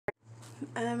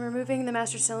I'm removing the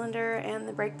master cylinder and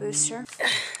the brake booster.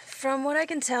 From what I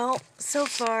can tell so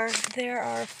far, there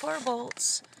are 4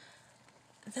 bolts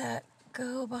that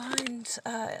go behind,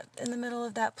 in the middle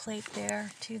of that plate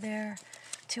there, 2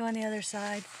 on the other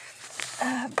side,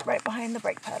 right behind the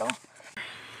brake pedal.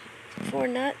 4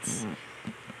 nuts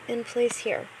in place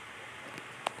here.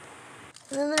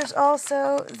 And then there's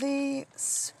also the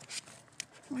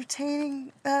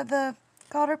retaining, the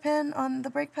cotter pin on the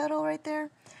brake pedal right there.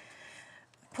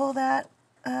 Pull that,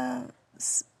 and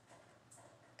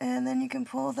then you can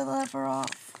pull the lever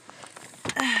off.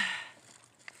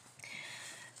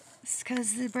 It's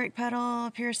because the brake pedal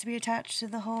appears to be attached to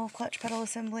the whole clutch pedal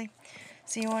assembly,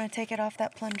 so you want to take it off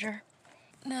that plunger.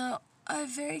 Now, I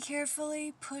very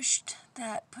carefully pushed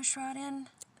that push rod in,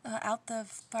 out the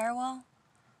firewall,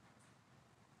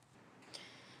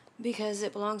 because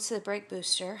it belongs to the brake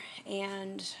booster,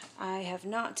 and I have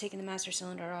not taken the master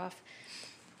cylinder off.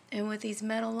 And with these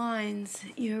metal lines,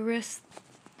 you risk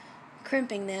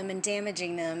crimping them and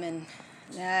damaging them, and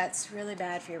that's really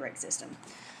bad for your brake system.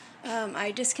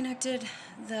 I disconnected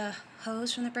the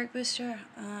hose from the brake booster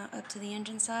up to the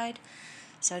engine side,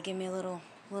 so it'd give me a little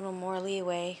more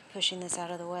leeway pushing this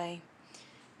out of the way.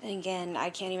 And again, I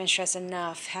can't even stress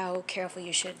enough how careful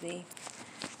you should be.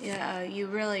 Yeah, you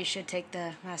really should take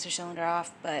the master cylinder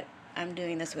off, but I'm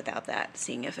doing this without that,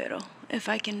 seeing if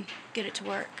I can get it to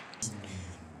work.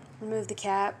 Remove the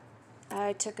cap.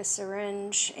 I took a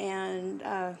syringe and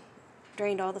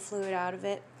drained all the fluid out of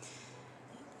it.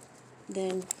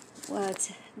 Then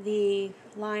the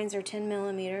lines are 10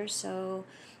 millimeters, so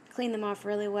clean them off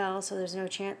really well so there's no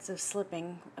chance of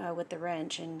slipping with the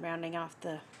wrench and rounding off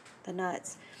the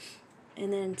nuts.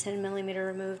 And then 10 millimeter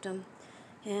removed them.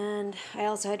 And I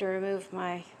also had to remove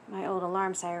my old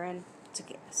alarm siren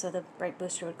so the brake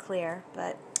booster would clear,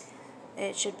 but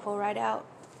it should pull right out.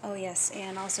 Oh yes,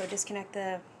 and also disconnect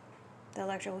the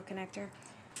electrical connector.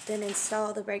 Then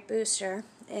install the brake booster,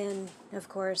 and of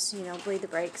course, bleed the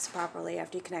brakes properly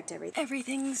after you connect everything.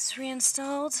 Everything's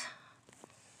reinstalled.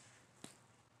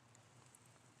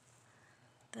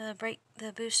 The brake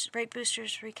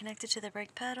booster's reconnected to the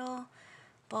brake pedal.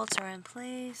 Bolts are in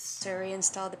place. So I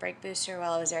reinstalled the brake booster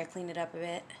while I was there. I cleaned it up a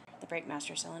bit. The brake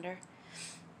master cylinder.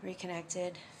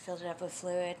 Reconnected, filled it up with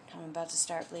fluid. I'm about to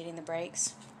start bleeding the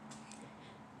brakes,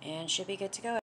 and should be good to go.